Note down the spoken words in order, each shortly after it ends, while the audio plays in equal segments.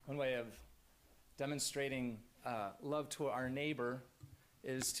way of demonstrating love to our neighbor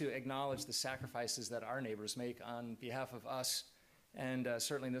is to acknowledge the sacrifices that our neighbors make on behalf of us. And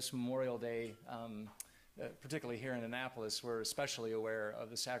certainly this Memorial Day, particularly here in Annapolis, we're especially aware of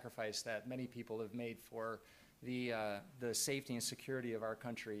the sacrifice that many people have made for the safety and security of our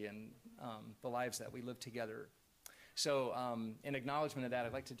country and the lives that we live together. So in acknowledgement of that,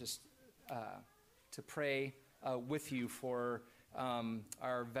 I'd like to just to pray with you for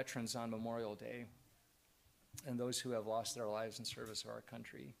our veterans on Memorial Day and those who have lost their lives in service of our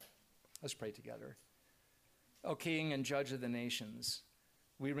country. Let's pray together. O King and Judge of the nations,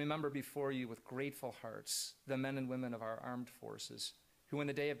 we remember before you with grateful hearts the men and women of our armed forces who in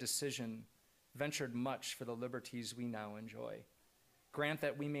the day of decision ventured much for the liberties we now enjoy. Grant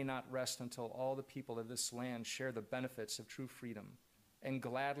that we may not rest until all the people of this land share the benefits of true freedom and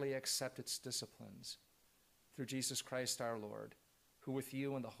gladly accept its disciplines. Through Jesus Christ our Lord, who with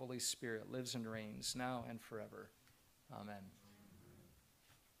you and the Holy Spirit lives and reigns now and forever. Amen.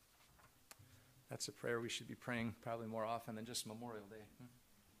 That's a prayer we should be praying probably more often than just Memorial Day.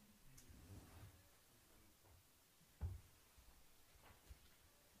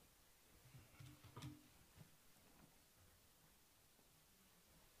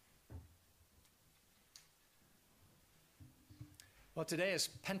 Well, today is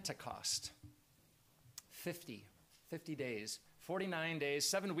Pentecost. 50 days, 49 days,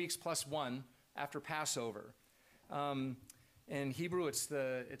 7 weeks plus one after Passover. In Hebrew,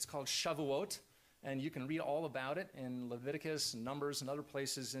 it's called Shavuot, and you can read all about it in Leviticus and Numbers and other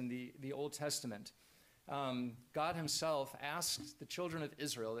places in the Old Testament. God himself asked the children of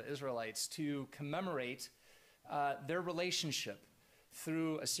Israel, the Israelites, to commemorate their relationship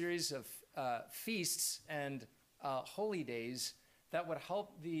through a series of feasts and holy days that would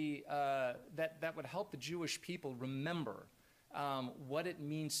help the Jewish people remember what it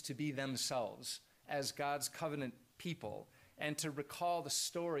means to be themselves as God's covenant people, and to recall the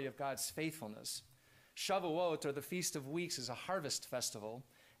story of God's faithfulness. Shavuot, or the Feast of Weeks, is a harvest festival,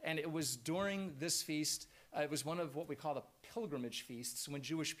 and it was during this feast, it was one of what we call the pilgrimage feasts, when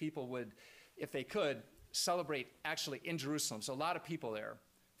Jewish people would, if they could, celebrate actually in Jerusalem. So a lot of people there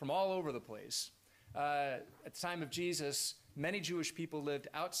from all over the place. At the time of Jesus, many Jewish people lived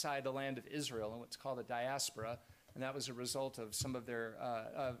outside the land of Israel in what's called the diaspora, and that was a result of some of their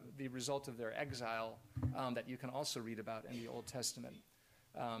exile that you can also read about in the Old Testament.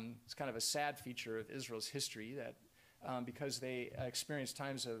 It's kind of a sad feature of Israel's history that because they experienced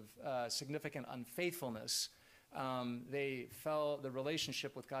times of significant unfaithfulness, the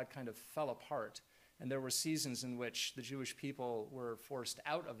relationship with God kind of fell apart. And there were seasons in which the Jewish people were forced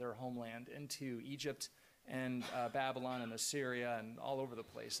out of their homeland into Egypt and Babylon and Assyria and all over the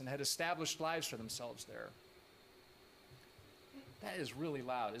place, and had established lives for themselves there. That is really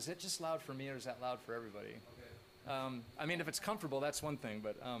loud. Is it just loud for me, or is that loud for everybody? Okay. I mean, if it's comfortable, that's one thing,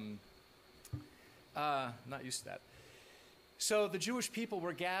 but not used to that. So the Jewish people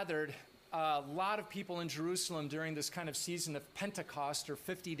were gathered, a lot of people in Jerusalem during this kind of season of Pentecost, or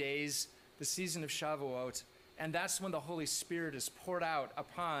 50 days, the season of Shavuot, and that's when the Holy Spirit is poured out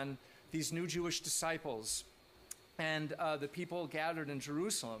upon these new Jewish disciples and the people gathered in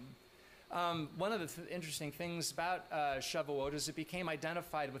Jerusalem. One of the interesting things about Shavuot is it became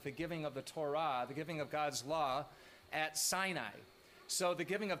identified with the giving of the Torah, the giving of God's law at Sinai. So the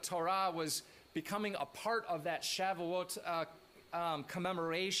giving of Torah was becoming a part of that Shavuot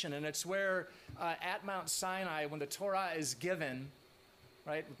commemoration, and it's where at Mount Sinai, when the Torah is given,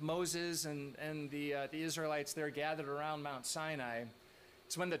 right, with Moses and the Israelites there gathered around Mount Sinai,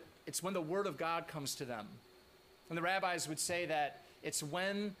 it's when the word of God comes to them. And the rabbis would say that it's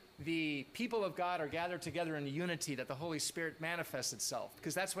when the people of God are gathered together in unity that the Holy Spirit manifests itself,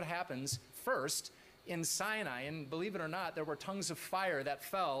 because that's what happens first in Sinai. And believe it or not, there were tongues of fire that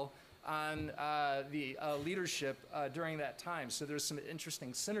fell on the leadership during that time. So there's some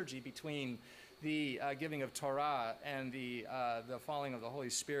interesting synergy between the giving of Torah and the falling of the Holy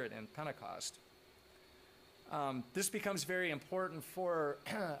Spirit in Pentecost. This becomes very important for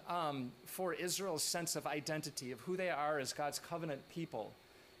Israel's sense of identity, of who they are as God's covenant people.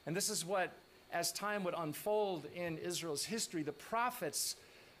 And this is what, as time would unfold in Israel's history, the prophets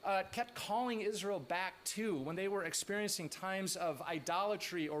kept calling Israel back to when they were experiencing times of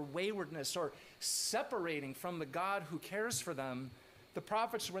idolatry or waywardness or separating from the God who cares for them. The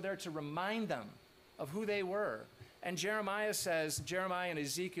prophets were there to remind them of who they were. And Jeremiah and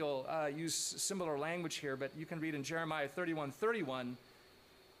Ezekiel use similar language here, but you can read in Jeremiah 31:31,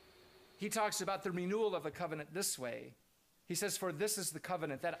 he talks about the renewal of the covenant this way. He says, "For this is the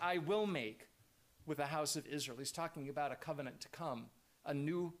covenant that I will make with the house of Israel." He's talking about a covenant to come a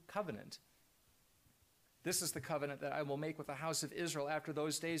new covenant. This is the covenant that I will make with the house of Israel after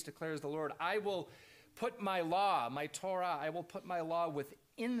those days, declares the Lord. I will put my law, my Torah, I will put my law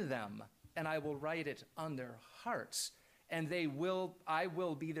within them, and I will write it on their hearts. And I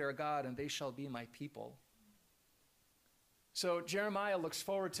will be their God, and they shall be my people. So Jeremiah looks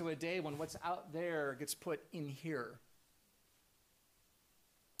forward to a day when what's out there gets put in here.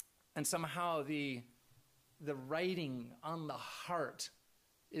 And somehow the writing on the heart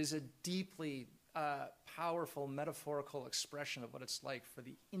is a deeply powerful metaphorical expression of what it's like for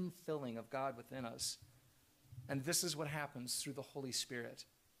the infilling of God within us. And this is what happens through the Holy Spirit.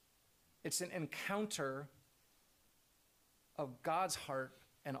 It's an encounter of God's heart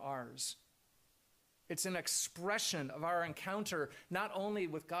and ours. It's an expression of our encounter, not only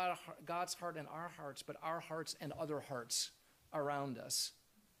with God's heart and our hearts, but our hearts and other hearts around us.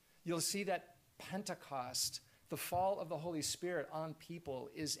 You'll see that Pentecost, the fall of the Holy Spirit on people,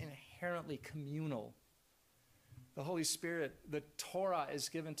 is inherently communal. The Holy Spirit, the Torah is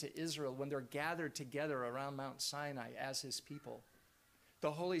given to Israel when they're gathered together around Mount Sinai as his people.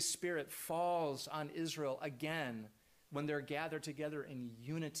 The Holy Spirit falls on Israel again when they're gathered together in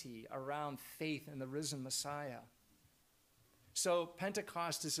unity around faith in the risen Messiah. So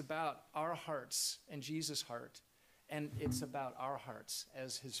Pentecost is about our hearts and Jesus' heart, and it's about our hearts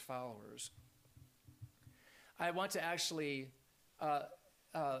as his followers. I want to actually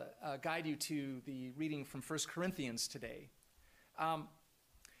guide you to the reading from 1 Corinthians today.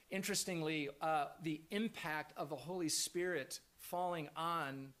 Interestingly, the impact of the Holy Spirit falling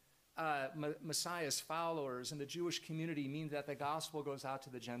on Messiah's followers in the Jewish community means that the gospel goes out to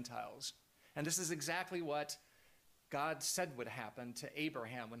the Gentiles. And this is exactly what God said would happen to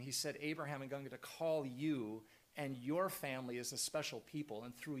Abraham when he said, Abraham, I'm going to call you and your family as a special people,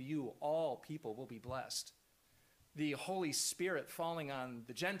 and through you all people will be blessed. The Holy Spirit falling on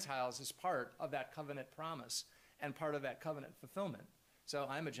the Gentiles is part of that covenant promise and part of that covenant fulfillment. So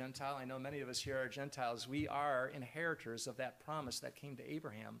I'm a Gentile. I know many of us here are Gentiles. We are inheritors of that promise that came to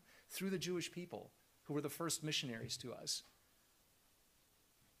Abraham through the Jewish people who were the first missionaries to us.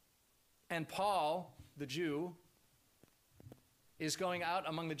 And Paul, the Jew, is going out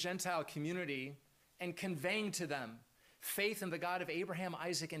among the Gentile community and conveying to them faith in the God of Abraham,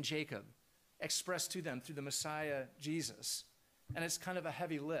 Isaac, and Jacob, expressed to them through the Messiah, Jesus. And it's kind of a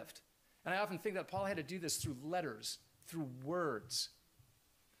heavy lift. And I often think that Paul had to do this through letters, through words.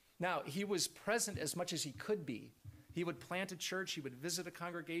 Now, he was present as much as he could be. He would plant a church, he would visit a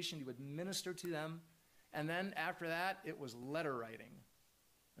congregation, he would minister to them, and then after that, it was letter writing.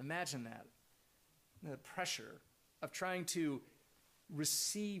 Imagine that. The pressure of trying to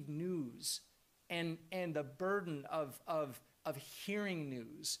receive news and the burden of hearing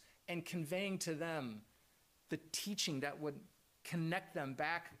news and conveying to them the teaching that would connect them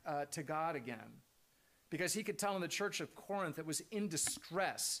back to God again. Because he could tell in the church of Corinth it was in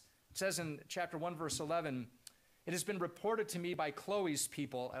distress. It says in chapter 1, verse 11, it has been reported to me by Chloe's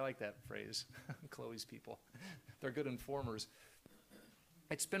people. I like that phrase, Chloe's people. They're good informers.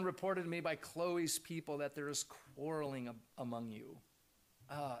 It's been reported to me by Chloe's people that there is quarreling among you.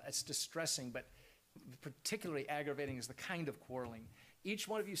 It's distressing, but particularly aggravating is the kind of quarreling. Each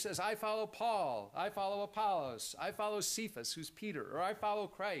one of you says, I follow Paul, I follow Apollos, I follow Cephas, who's Peter, or I follow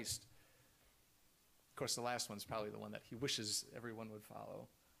Christ. Of course, the last one's probably the one that he wishes everyone would follow.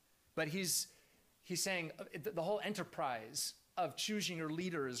 But he's saying the whole enterprise of choosing your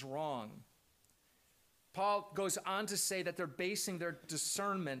leader is wrong. Paul goes on to say that they're basing their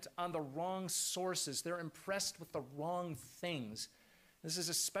discernment on the wrong sources. They're impressed with the wrong things. This is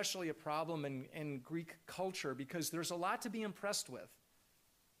especially a problem in Greek culture because there's a lot to be impressed with.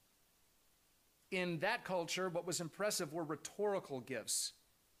 In that culture, what was impressive were rhetorical gifts,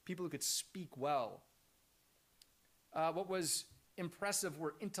 people who could speak well. What was impressive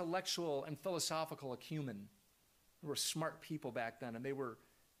were intellectual and philosophical acumen. They were smart people back then, and they were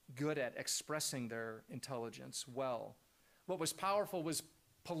good at expressing their intelligence well. What was powerful was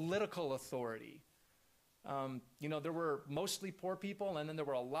political authority. There were mostly poor people, and then there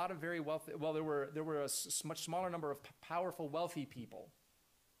were a lot of very wealthy, well, there were a much smaller number of powerful, wealthy people.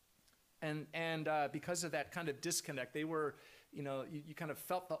 And because of that kind of disconnect, they were, you kind of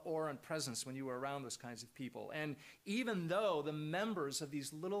felt the aura and presence when you were around those kinds of people. And even though the members of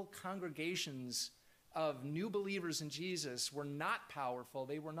these little congregations of new believers in Jesus were not powerful,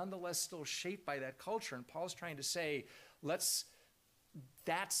 they were nonetheless still shaped by that culture. And Paul's trying to say,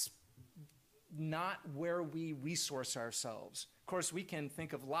 that's not where we resource ourselves. Of course, we can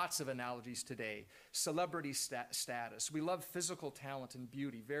think of lots of analogies today. Celebrity status. We love physical talent and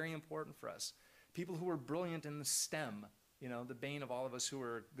beauty, very important for us. People who are brilliant in the STEM, the bane of all of us who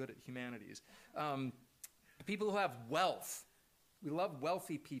are good at humanities. People who have wealth. We love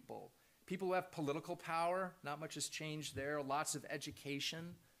wealthy people. People who have political power. Not much has changed there. Lots of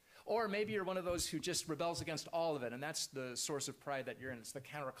education. Or maybe you're one of those who just rebels against all of it, and that's the source of pride that you're in. It's the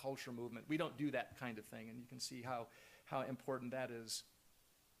counterculture movement. We don't do that kind of thing, and you can see how important that is.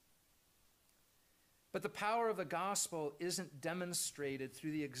 But the power of the gospel isn't demonstrated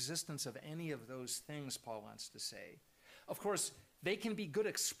through the existence of any of those things, Paul wants to say. Of course, they can be good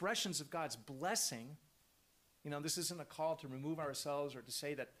expressions of God's blessing. This isn't a call to remove ourselves or to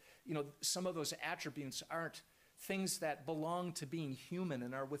say that, some of those attributes aren't things that belong to being human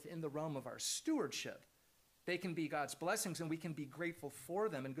and are within the realm of our stewardship. They can be God's blessings, and we can be grateful for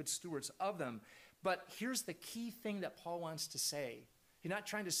them and good stewards of them. But here's the key thing that Paul wants to say. He's not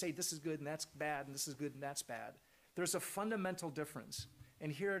trying to say this is good and that's bad and this is good and that's bad. There's a fundamental difference,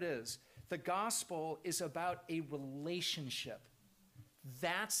 and here it is. The gospel is about a relationship.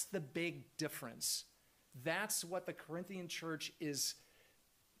 That's the big difference. That's what the Corinthian church is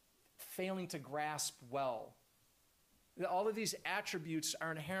failing to grasp well. All of these attributes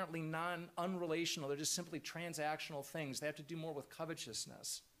are inherently unrelational. They're just simply transactional things. They have to do more with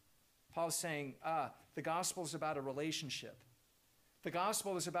covetousness. Paul's saying, the gospel is about a relationship. The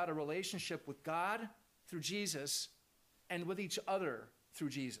gospel is about a relationship with God through Jesus and with each other through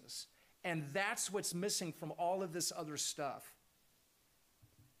Jesus. And that's what's missing from all of this other stuff.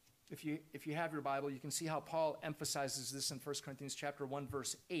 If you have your Bible, you can see how Paul emphasizes this in 1 Corinthians chapter 1,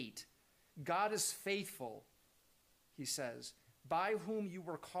 verse 8. God is faithful, he says, by whom you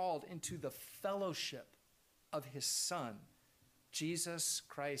were called into the fellowship of his Son, Jesus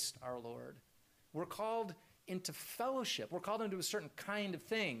Christ our Lord. We're called into fellowship. We're called into a certain kind of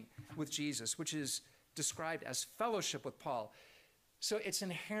thing with Jesus, which is described as fellowship with Paul. So it's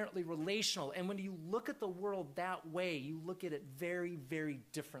inherently relational. And when you look at the world that way, you look at it very, very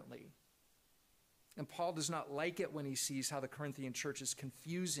differently. And Paul does not like it when he sees how the Corinthian church is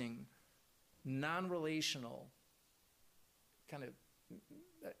confusing non-relational, kind of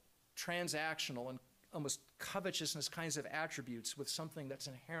transactional and almost covetousness kinds of attributes with something that's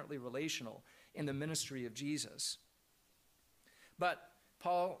inherently relational in the ministry of Jesus. But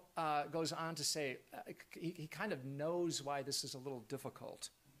Paul goes on to say, he kind of knows why this is a little difficult.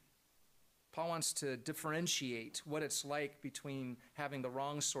 Paul wants to differentiate what it's like between having the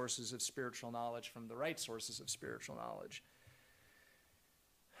wrong sources of spiritual knowledge from the right sources of spiritual knowledge.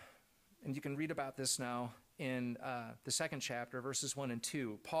 And you can read about this now in the second chapter, verses 1 and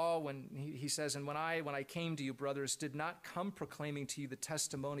 2. Paul, when he says, and when I came to you, brothers, did not come proclaiming to you the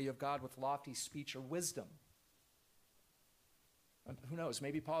testimony of God with lofty speech or wisdom. Who knows?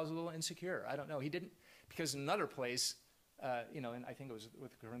 Maybe Paul's a little insecure. I don't know. He didn't, because in another place, and I think it was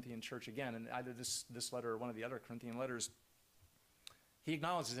with the Corinthian church again, and either this letter or one of the other Corinthian letters, he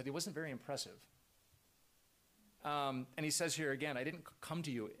acknowledges that he wasn't very impressive. And he says here again, I didn't come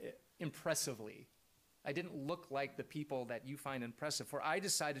to you impressively. I didn't look like the people that you find impressive, for I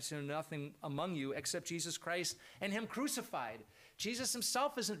decided to know nothing among you except Jesus Christ and him crucified. Jesus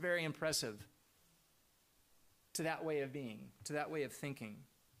himself isn't very impressive to that way of being, to that way of thinking.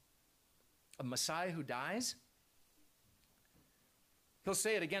 A Messiah who dies? He'll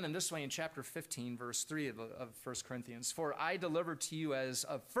say it again in this way in chapter 15, verse 3 of 1 Corinthians. For I delivered to you as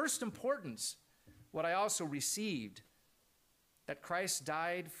of first importance what I also received, that Christ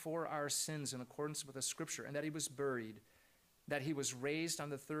died for our sins in accordance with the Scripture, and that he was buried, that he was raised on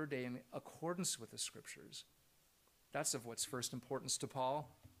the third day in accordance with the Scriptures. That's of what's first importance to Paul,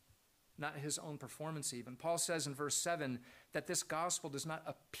 not his own performance even. Paul says in verse 7 that this gospel does not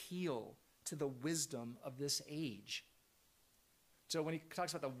appeal to the wisdom of this age. So when he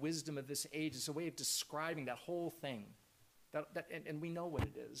talks about the wisdom of this age, it's a way of describing that whole thing. And we know what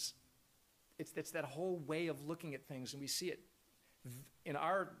it is. It's that whole way of looking at things, and we see it in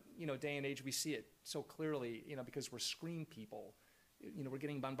our day and age. We see it so clearly, because we're screen people. We're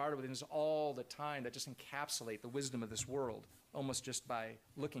getting bombarded with things all the time that just encapsulate the wisdom of this world, almost just by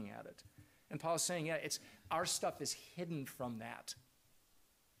looking at it. And Paul's saying, yeah, our stuff is hidden from that.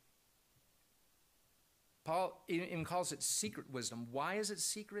 Paul even calls it secret wisdom. Why is it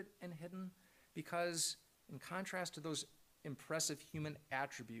secret and hidden? Because in contrast to those impressive human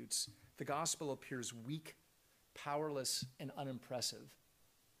attributes, the gospel appears weak, powerless, and unimpressive.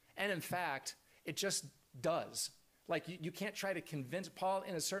 And in fact, it just does. Like you can't try to convince. Paul,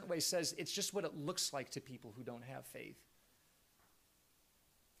 in a certain way, says it's just what it looks like to people who don't have faith.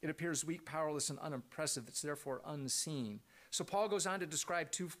 It appears weak, powerless, and unimpressive. It's therefore unseen. So Paul goes on to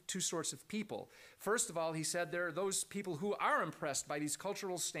describe two sorts of people. First of all, he said there are those people who are impressed by these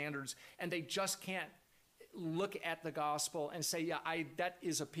cultural standards, and they just can't look at the gospel and say, yeah, that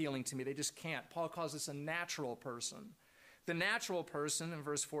is appealing to me. They just can't. Paul calls this a natural person. The natural person, in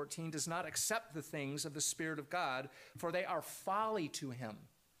verse 14, does not accept the things of the Spirit of God, for they are folly to him.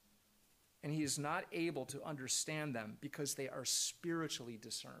 And he is not able to understand them because they are spiritually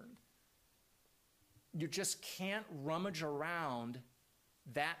discerned. You just can't rummage around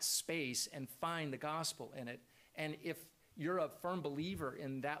that space and find the gospel in it. And if you're a firm believer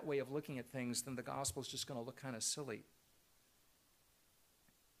in that way of looking at things, then the gospel is just going to look kind of silly.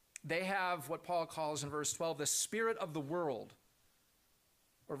 They have what Paul calls in verse 12, the spirit of the world.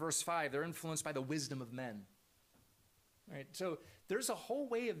 Or verse 5, they're influenced by the wisdom of men. Right? So there's a whole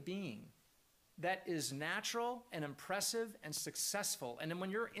way of being that is natural and impressive and successful. And then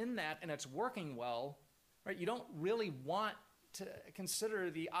when you're in that and it's working well, right, you don't really want to consider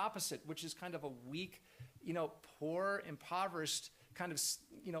the opposite, which is kind of a weak, poor, impoverished kind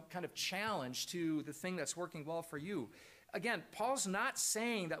of challenge to the thing that's working well for you. Again, Paul's not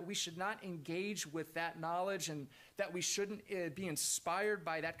saying that we should not engage with that knowledge and that we shouldn't be inspired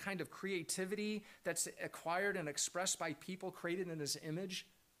by that kind of creativity that's acquired and expressed by people created in his image.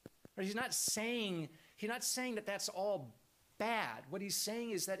 But he's not saying that that's all bad. What he's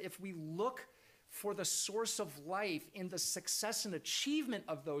saying is that if we look for the source of life in the success and achievement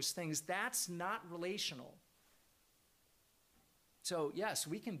of those things, that's not relational. So yes,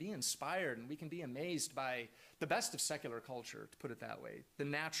 we can be inspired and we can be amazed by the best of secular culture, to put it that way, the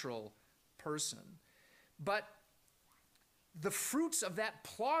natural person. But the fruits of that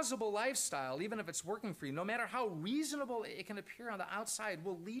plausible lifestyle, even if it's working for you, no matter how reasonable it can appear on the outside,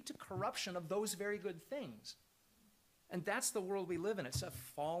 will lead to corruption of those very good things. And that's the world we live in. It's a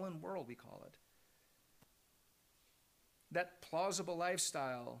fallen world, we call it. That plausible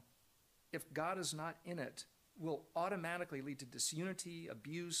lifestyle, if God is not in it, will automatically lead to disunity,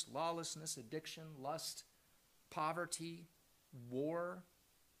 abuse, lawlessness, addiction, lust, poverty, war.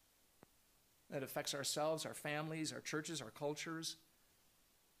 That affects ourselves, our families, our churches, our cultures.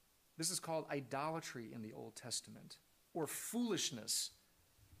 This is called idolatry in the Old Testament, or foolishness,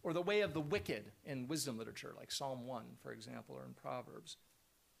 or the way of the wicked in wisdom literature, like Psalm 1, for example, or in Proverbs.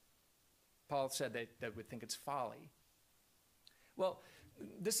 Paul said that would think it's folly. Well,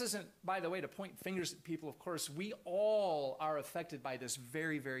 this isn't, by the way, to point fingers at people. Of course, we all are affected by this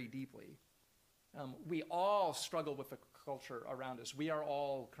very, very deeply. We all struggle with the culture around us. We are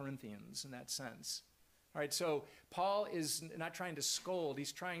all Corinthians in that sense. All right, so Paul is not trying to scold.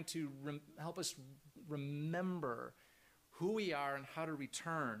 He's trying to help us remember who we are and how to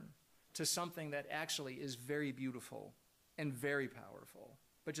return to something that actually is very beautiful and very powerful,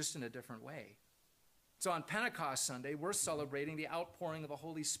 but just in a different way. So on Pentecost Sunday, we're celebrating the outpouring of the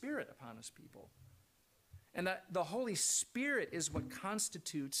Holy Spirit upon his people. And that the Holy Spirit is what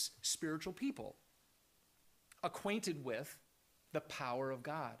constitutes spiritual people, acquainted with the power of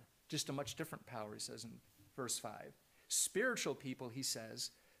God. Just a much different power, he says in verse 5. Spiritual people, he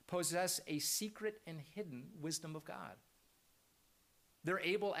says, possess a secret and hidden wisdom of God. They're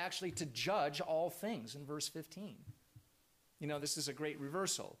able actually to judge all things in verse 15. This is a great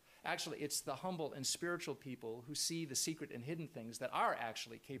reversal. Actually, it's the humble and spiritual people who see the secret and hidden things that are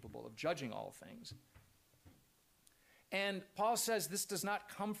actually capable of judging all things. And Paul says this does not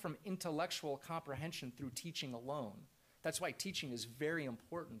come from intellectual comprehension through teaching alone. That's why teaching is very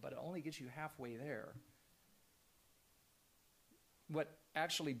important, but it only gets you halfway there. What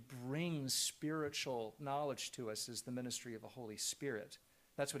actually brings spiritual knowledge to us is the ministry of the Holy Spirit.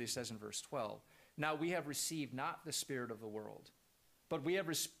 That's what he says in verse 12. Now we have received not the spirit of the world, but we have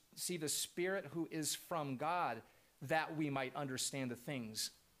received the Spirit who is from God, that we might understand the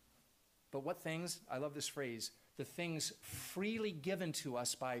things. But what things? I love this phrase, the things freely given to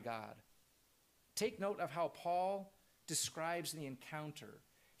us by God. Take note of how Paul describes the encounter.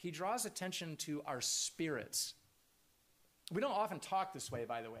 He draws attention to our spirits. We don't often talk this way,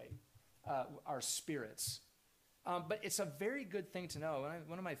 by the way, our spirits. But it's a very good thing to know.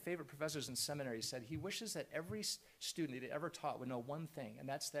 One of my favorite professors in seminary said he wishes that every student that he ever taught would know one thing, and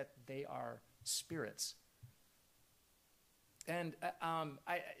that's that they are spirits. And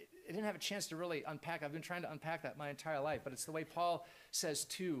I didn't have a chance to really unpack. I've been trying to unpack that my entire life, but it's the way Paul says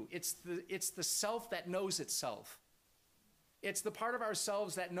too. It's the self that knows itself. It's the part of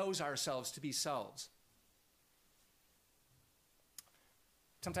ourselves that knows ourselves to be selves.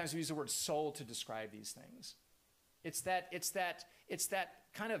 Sometimes we use the word soul to describe these things. It's that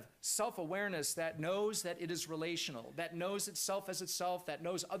kind of self-awareness that knows that it is relational, that knows itself as itself, that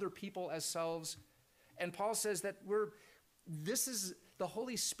knows other people as selves. And Paul says that the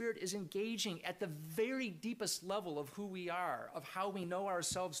Holy Spirit is engaging at the very deepest level of who we are, of how we know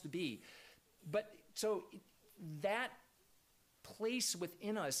ourselves to be. But so that place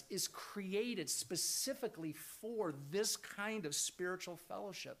within us is created specifically for this kind of spiritual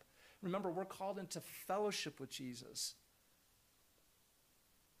fellowship. Remember, we're called into fellowship with Jesus.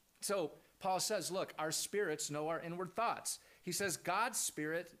 So Paul says, look, our spirits know our inward thoughts. He says God's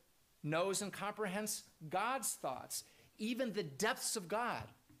Spirit knows and comprehends God's thoughts, even the depths of God.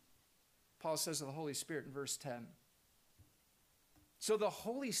 Paul says of the Holy Spirit in verse 10. So the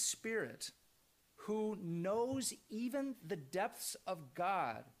Holy Spirit, who knows even the depths of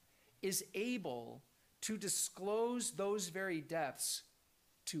God, is able to disclose those very depths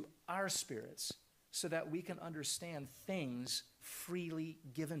to our spirits so that we can understand things freely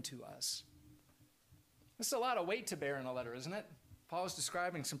given to us. This is a lot of weight to bear in a letter, isn't it? Paul is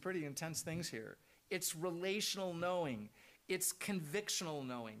describing some pretty intense things here. It's relational knowing. It's convictional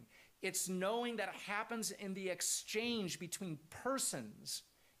knowing. It's knowing that happens in the exchange between persons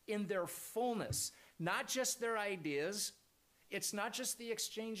in their fullness, not just their ideas. It's not just the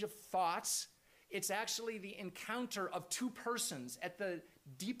exchange of thoughts. It's actually the encounter of two persons at the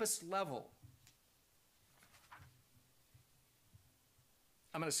deepest level.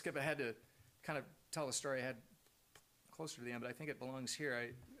 I'm going to skip ahead to kind of tell a story I had closer to the end, but I think it belongs here.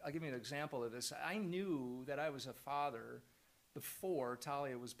 I'll give you an example of this. I knew that I was a father before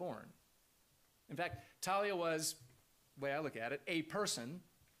Talia was born. In fact, Talia was, the way I look at it, a person,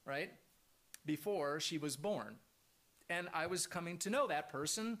 right, before she was born. And I was coming to know that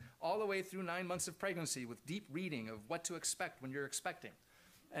person all the way through 9 months of pregnancy with deep reading of what to expect when you're expecting.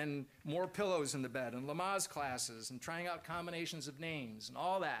 And more pillows in the bed, and Lamaze classes, and trying out combinations of names, and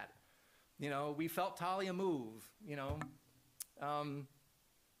all that. You know, we felt Talia move, you know.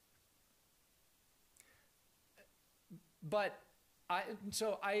 But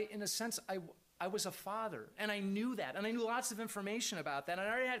in a sense, I was a father, and I knew that, and I knew lots of information about that, and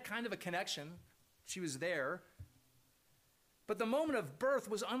I already had kind of a connection. She was there. But the moment of birth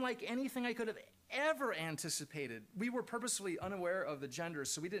was unlike anything I could have ever anticipated. We were purposefully unaware of the gender,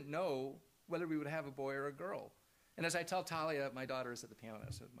 so we didn't know whether we would have a boy or a girl. And as I tell Talia, my daughter is at the piano,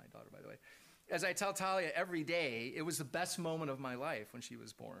 so my daughter, by the way. As I tell Talia every day, it was the best moment of my life when she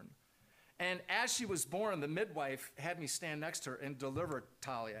was born. And as she was born, the midwife had me stand next to her and deliver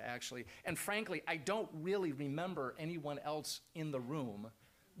Talia, actually. And frankly, I don't really remember anyone else in the room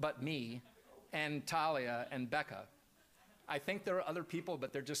but me and Talia and Becca. I think there are other people,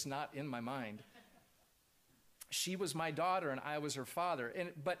 but they're just not in my mind. She was my daughter, and I was her father.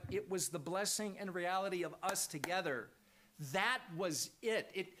 But it was the blessing and reality of us together. That was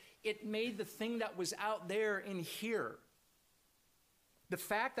it. It made the thing that was out there in here. The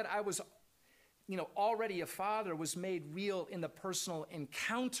fact that I was, already a father was made real in the personal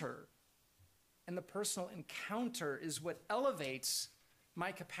encounter. And the personal encounter is what elevates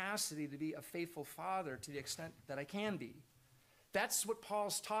my capacity to be a faithful father to the extent that I can be. That's what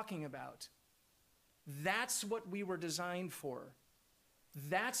Paul's talking about. That's what we were designed for.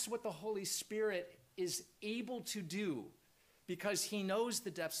 That's what the Holy Spirit is able to do because he knows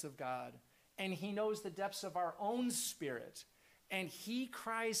the depths of God and he knows the depths of our own spirit. And he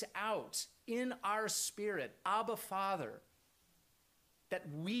cries out in our spirit, Abba, Father, that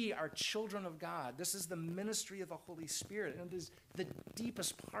we are children of God. This is the ministry of the Holy Spirit, and it is the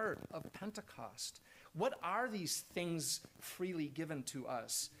deepest part of Pentecost. What are these things freely given to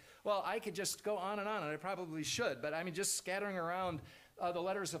us? Well, I could just go on, and I probably should, but just scattering around the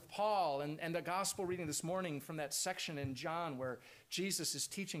letters of Paul and the gospel reading this morning from that section in John where Jesus is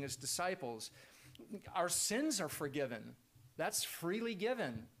teaching his disciples. Our sins are forgiven. That's freely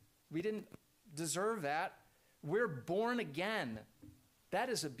given. We didn't deserve that. We're born again. That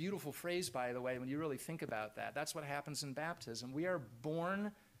is a beautiful phrase, by the way, when you really think about that. That's what happens in baptism. We are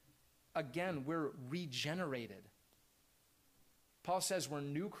born again. We're regenerated. Paul says we're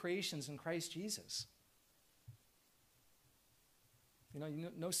new creations in Christ Jesus. You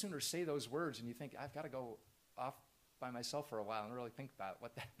no sooner say those words and you think, I've got to go off by myself for a while and really think about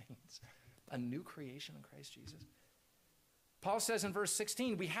what that means. A new creation in Christ Jesus. Paul says in verse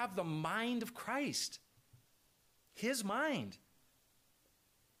 16, we have the mind of Christ. His mind.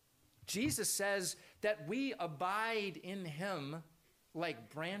 Jesus says that we abide in him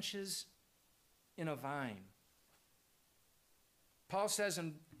like branches in a vine. Paul says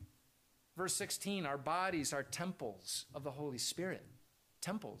in verse 16, our bodies are temples of the Holy Spirit.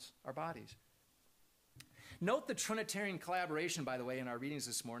 Temples, our bodies. Note the Trinitarian collaboration, by the way, in our readings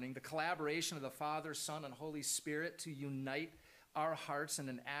this morning, the collaboration of the Father, Son, and Holy Spirit to unite our hearts in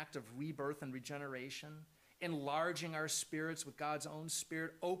an act of rebirth and regeneration, enlarging our spirits with God's own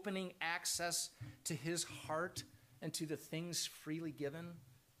Spirit, opening access to his heart and to the things freely given.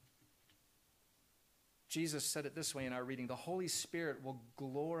 Jesus said it this way in our reading: the Holy Spirit will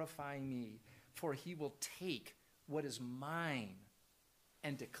glorify me, for he will take what is mine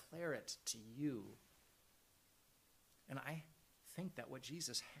and declare it to you. And I think that what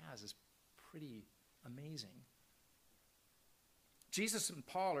Jesus has is pretty amazing. Jesus and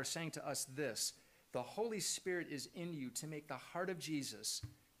Paul are saying to us this: the Holy Spirit is in you to make the heart of Jesus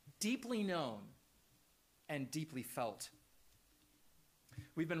deeply known and deeply felt.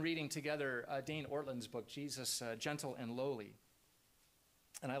 We've been reading together Dane Ortlund's book, Jesus, Gentle and Lowly.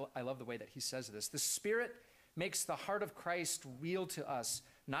 And I love the way that he says this. The Spirit makes the heart of Christ real to us,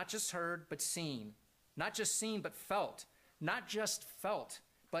 not just heard, but seen. Not just seen, but felt. Not just felt,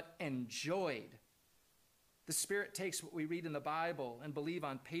 but enjoyed. The Spirit takes what we read in the Bible and believe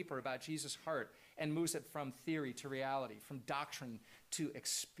on paper about Jesus' heart and moves it from theory to reality, from doctrine to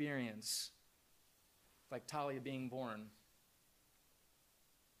experience, like Talia being born.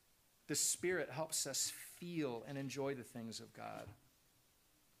 The Spirit helps us feel and enjoy the things of God.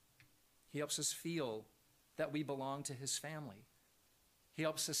 He helps us feel that we belong to his family. He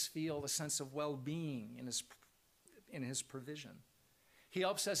helps us feel a sense of well-being in his provision. He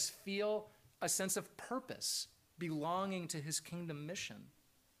helps us feel a sense of purpose, belonging to his kingdom mission.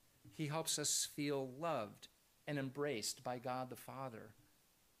 He helps us feel loved and embraced by God the Father.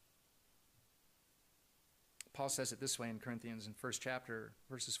 Paul says it this way in Corinthians in 1st chapter,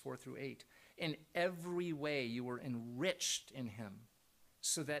 verses 4 through 8. In every way you were enriched in him,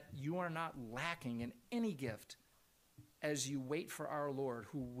 so that you are not lacking in any gift as you wait for our Lord,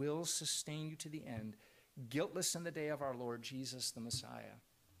 who will sustain you to the end, guiltless in the day of our Lord Jesus the Messiah.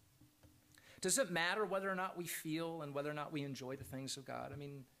 Does it matter whether or not we feel and whether or not we enjoy the things of God? I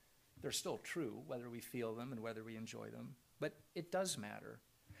mean, they're still true, whether we feel them and whether we enjoy them. But it does matter.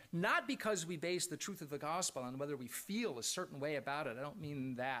 Not because we base the truth of the gospel on whether we feel a certain way about it. I don't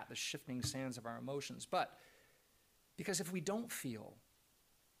mean that, the shifting sands of our emotions. But because if we don't feel,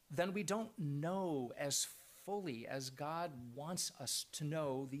 then we don't know as fully as God wants us to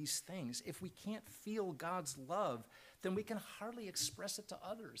know these things. If we can't feel God's love, then we can hardly express it to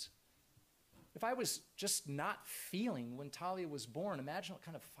others. If I was just not feeling when Talia was born, imagine what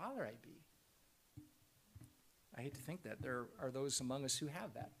kind of father I'd be. I hate to think that there are those among us who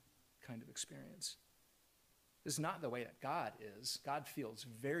have that kind of experience. This is not the way that God is. God feels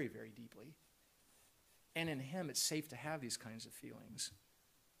very, very deeply. And in him, it's safe to have these kinds of feelings.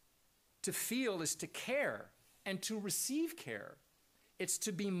 To feel is to care and to receive care. It's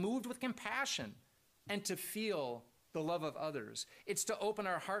to be moved with compassion and to feel the love of others. It's to open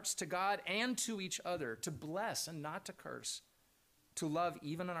our hearts to God and to each other, to bless and not to curse, to love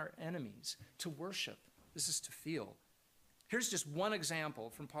even our enemies, to worship. This is to feel. Here's just one example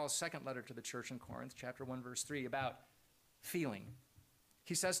from Paul's second letter to the church in Corinth, chapter 1, verse 3, about feeling.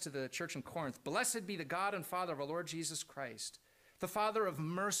 He says to the church in Corinth, "Blessed be the God and Father of our Lord Jesus Christ, the Father of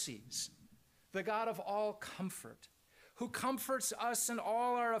mercies, the God of all comfort, who comforts us in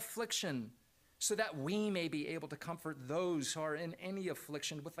all our affliction, so that we may be able to comfort those who are in any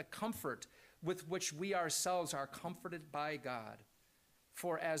affliction with the comfort with which we ourselves are comforted by God.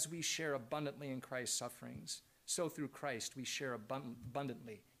 For as we share abundantly in Christ's sufferings, so through Christ we share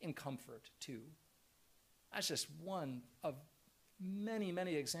abundantly in comfort too." That's just one of many,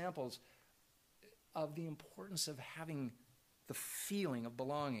 many examples of the importance of having the feeling of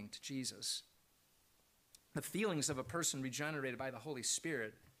belonging to Jesus. The feelings of a person regenerated by the Holy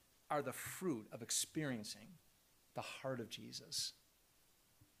Spirit are the fruit of experiencing the heart of Jesus.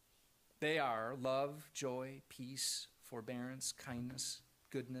 They are love, joy, peace, forbearance, kindness,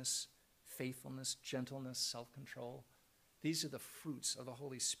 goodness, faithfulness, gentleness, self-control. These are the fruits of the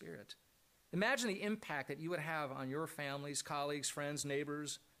Holy Spirit. Imagine the impact that you would have on your families, colleagues, friends,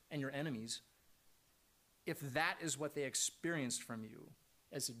 neighbors, and your enemies if that is what they experienced from you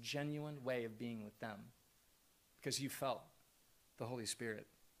as a genuine way of being with them, because you felt the Holy Spirit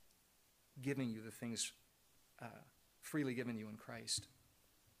giving you the things freely given you in Christ.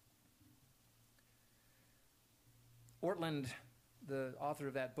 Ortlund, the author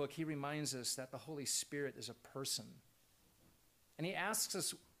of that book, he reminds us that the Holy Spirit is a person. And he asks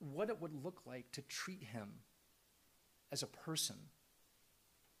us what it would look like to treat him as a person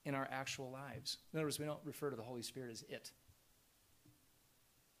in our actual lives. In other words, we don't refer to the Holy Spirit as it.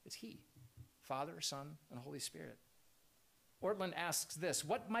 It's he, Father, Son, and Holy Spirit. Ortlund asks this: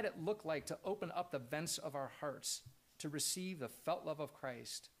 what might it look like to open up the vents of our hearts to receive the felt love of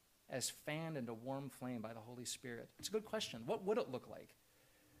Christ as fanned into warm flame by the Holy Spirit? It's a good question. What would it look like?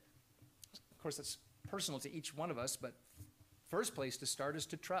 Of course, it's personal to each one of us, but first place to start is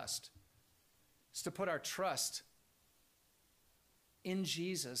to trust. It's to put our trust in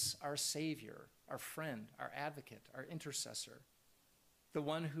Jesus, our Savior, our friend, our advocate, our intercessor, the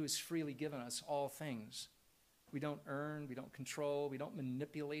one who has freely given us all things. We don't earn, we don't control, we don't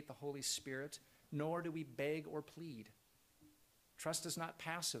manipulate the Holy Spirit, nor do we beg or plead. Trust is not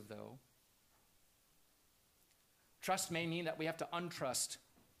passive, though. Trust may mean that we have to untrust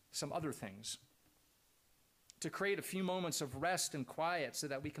some other things, to create a few moments of rest and quiet so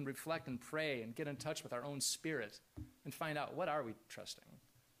that we can reflect and pray and get in touch with our own spirit and find out, what are we trusting?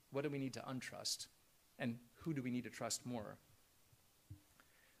 What do we need to untrust? And who do we need to trust more?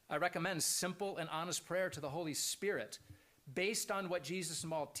 I recommend simple and honest prayer to the Holy Spirit based on what Jesus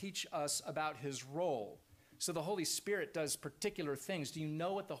and Paul teach us about his role. So the Holy Spirit does particular things. Do you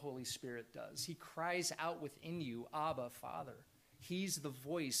know what the Holy Spirit does? He cries out within you, Abba, Father. He's the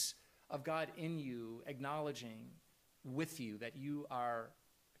voice of God in you, acknowledging with you that you are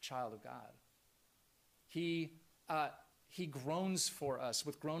a child of God. He groans for us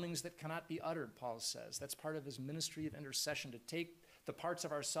with groanings that cannot be uttered, Paul says. That's part of his ministry of intercession, to take the parts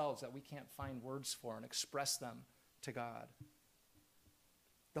of ourselves that we can't find words for and express them to God.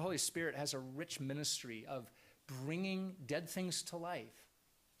 The Holy Spirit has a rich ministry of bringing dead things to life.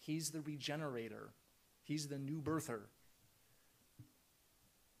 He's the regenerator. He's the new birther.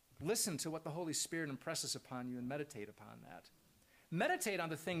 Listen to what the Holy Spirit impresses upon you and meditate upon that. Meditate on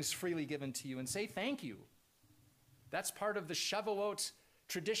the things freely given to you and say thank you. That's part of the Shavuot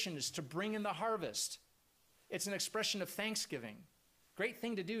tradition, is to bring in the harvest. It's an expression of thanksgiving. Great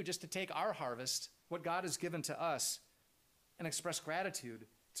thing to do, just to take our harvest, what God has given to us, and express gratitude.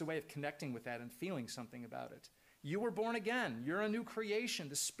 It's a way of connecting with that and feeling something about it. You were born again. You're a new creation.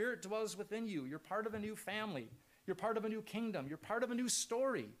 The Spirit dwells within you. You're part of a new family. You're part of a new kingdom. You're part of a new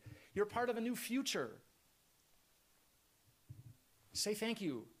story. You're part of a new future. Say thank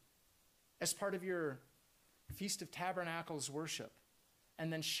you as part of your Feast of Tabernacles worship,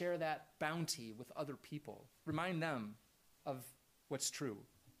 and then share that bounty with other people. Remind them of what's true.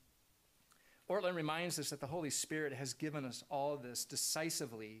 Ortlund reminds us that the Holy Spirit has given us all of this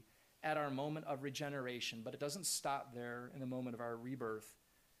decisively at our moment of regeneration, but it doesn't stop there in the moment of our rebirth.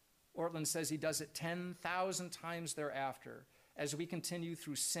 Ortlund says he does it 10,000 times thereafter as we continue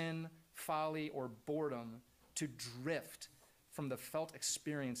through sin, folly, or boredom to drift from the felt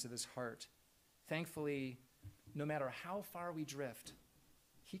experience of his heart. Thankfully, no matter how far we drift,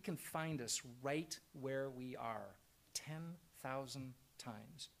 he can find us right where we are 10,000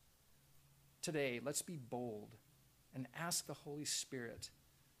 times. Today, let's be bold and ask the Holy Spirit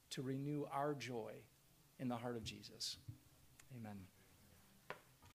to renew our joy in the heart of Jesus. Amen.